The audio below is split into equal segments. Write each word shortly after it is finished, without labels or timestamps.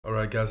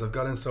Alright guys, I've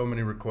gotten so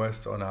many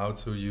requests on how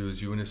to use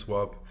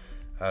Uniswap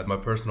at my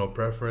personal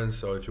preference,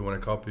 so if you want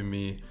to copy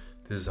me,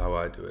 this is how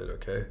I do it,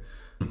 okay?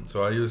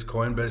 So I use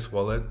Coinbase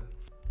wallet.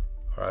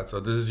 Alright, so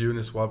this is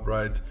Uniswap,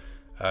 right?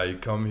 You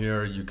come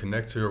here, you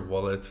connect to your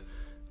wallet.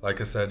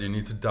 Like I said, you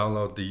need to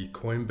download the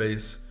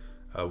Coinbase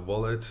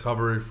wallet.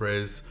 Recovery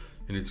phrase,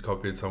 you need to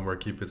copy it somewhere,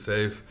 keep it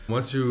safe.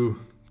 Once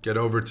you get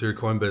over to your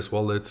Coinbase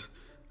wallet,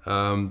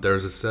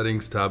 there's a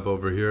settings tab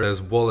over here.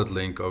 There's wallet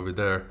link over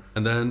there,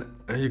 and then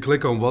you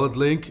click on wallet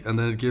link, and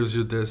then it gives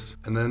you this,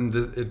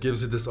 it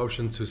gives you this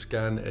option to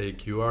scan a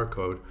QR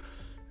code,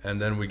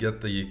 and then we get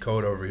the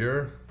code over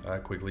here. I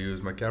quickly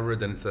use my camera,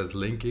 then it says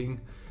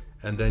linking,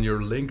 and then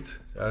you're linked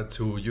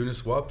to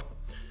Uniswap.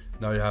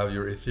 Now you have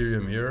your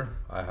Ethereum here.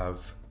 I have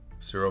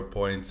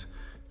 0.33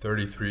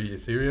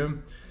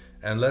 Ethereum.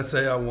 And let's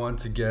say I want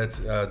to get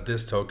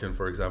this token,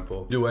 for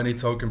example. Do any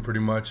token pretty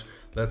much.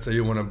 Let's say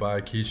you want to buy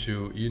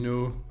Kishu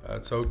Inu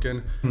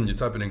token. You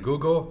type it in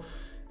Google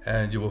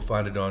and you will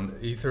find it on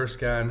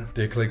Etherscan.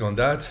 They click on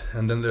that,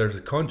 and then there's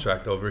a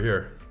contract over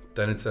here.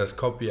 Then it says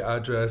copy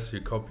address.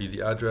 You copy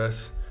the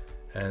address,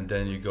 and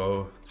then you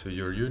go to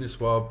your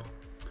Uniswap,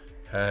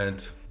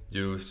 and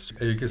you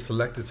can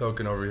select the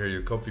token over here.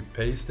 You copy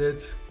paste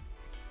it,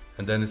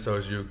 and then it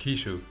shows you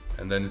Kishu,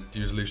 and then it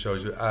usually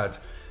shows you add.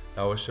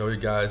 I will show you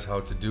guys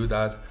how to do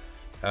that.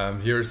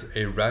 Here's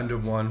a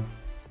random one,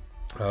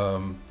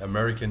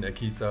 American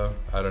Akita,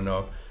 I don't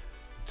know,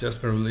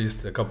 just been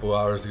released a couple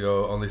hours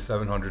ago, only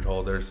 700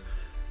 holders.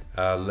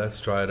 Let's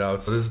try it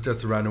out. So this is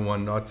just a random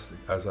one, not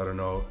as I don't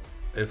know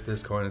if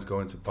this coin is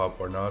going to pop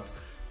or not,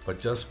 but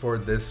just for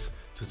this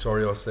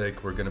tutorial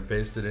sake, we're gonna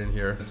paste it in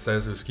here. It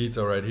says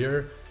Uskita right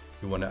here.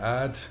 You want to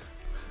add.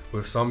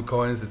 With some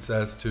coins it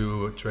says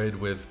to trade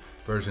with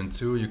version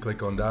 2. You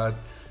click on that.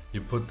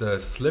 You put the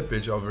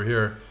slippage over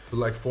here to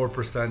like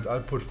 4%. I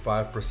put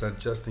 5%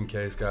 just in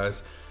case,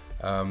 guys.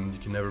 You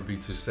can never be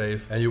too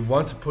safe. And you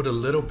want to put a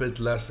little bit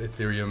less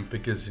Ethereum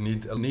because you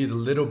need a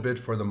little bit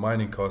for the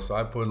mining cost. So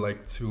I put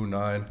like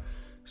 2.9,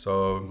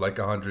 so like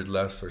 100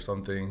 less or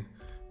something,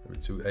 maybe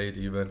 2.8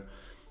 even.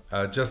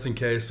 Just in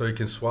case, so you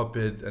can swap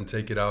it and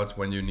take it out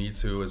when you need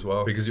to as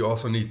well, because you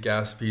also need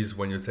gas fees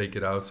when you take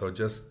it out. So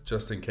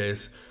just in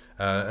case.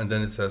 And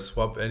then it says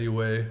swap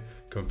anyway,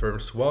 confirm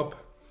swap.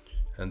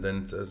 And then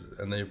it says,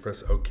 and then you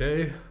press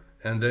OK,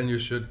 and then you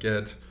should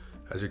get,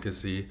 as you can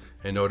see,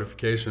 a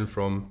notification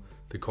from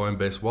the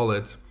Coinbase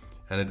wallet,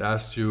 and it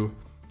asks you,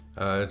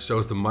 it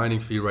shows the mining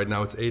fee. Right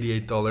now it's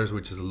 $88,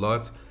 which is a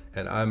lot,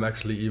 and I'm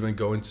actually even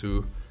going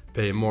to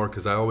pay more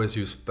because I always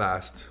use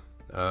fast.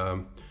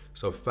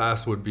 So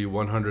fast would be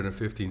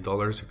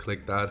 $115. You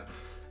click that.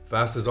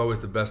 Fast is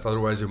always the best,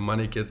 otherwise your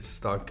money gets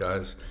stuck,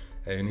 guys,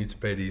 and you need to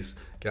pay these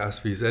gas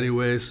fees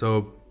anyway.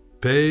 So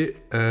pay,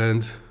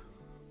 and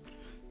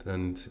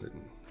then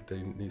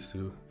they need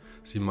to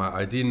see my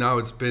ID. Now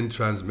it's been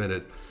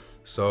transmitted,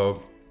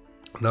 so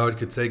now it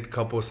could take a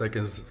couple of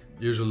seconds,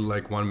 usually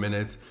like 1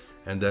 minute,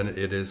 and then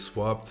it is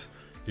swapped.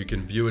 You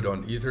can view it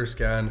on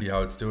Etherscan, see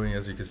how it's doing.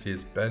 As you can see,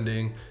 it's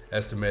pending,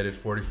 estimated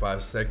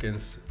 45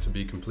 seconds to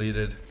be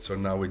completed. So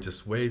now we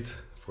just wait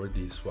for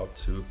the swap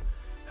to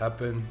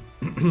happen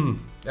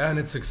and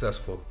it's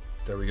successful.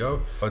 There we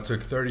go. It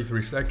took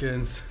 33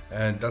 seconds,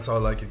 and that's how I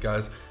like it,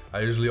 guys. I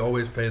usually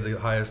always pay the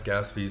highest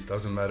gas fees,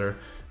 doesn't matter,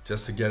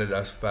 just to get it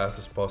as fast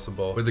as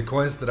possible. With the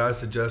coins that I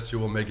suggest, you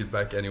will make it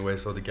back anyway,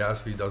 so the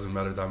gas fee doesn't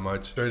matter that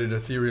much. Traded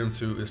Ethereum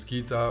to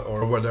Uskita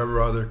or whatever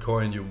other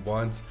coin you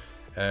want,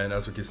 and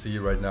as we can see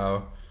right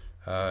now,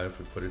 if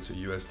we put it to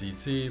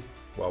USDT,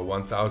 well,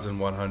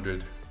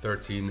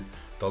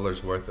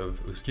 $1,113 worth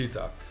of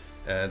Uskita,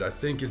 and I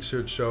think it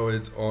should show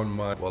it on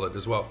my wallet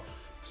as well,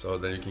 so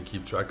then you can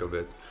keep track of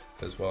it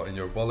as well in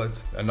your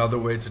wallet. Another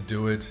way to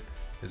do it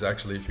is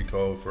actually if you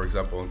go, for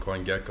example, on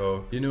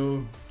CoinGecko,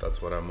 that's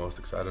what I'm most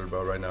excited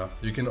about right now.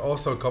 You can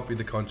also copy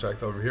the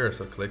contract over here.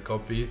 So click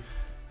copy,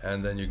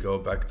 and then you go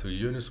back to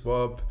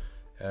Uniswap,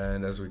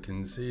 and as we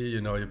can see,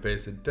 you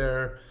paste it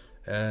there,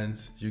 and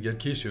you get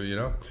Kishu,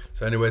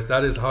 So anyways,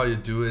 that is how you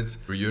do it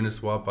for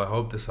Uniswap. I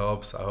hope this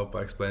helps. I hope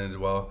I explained it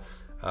well.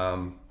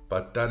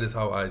 But that is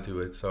how I do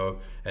it.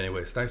 So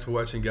anyways, thanks for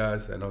watching,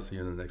 guys, and I'll see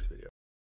you in the next video.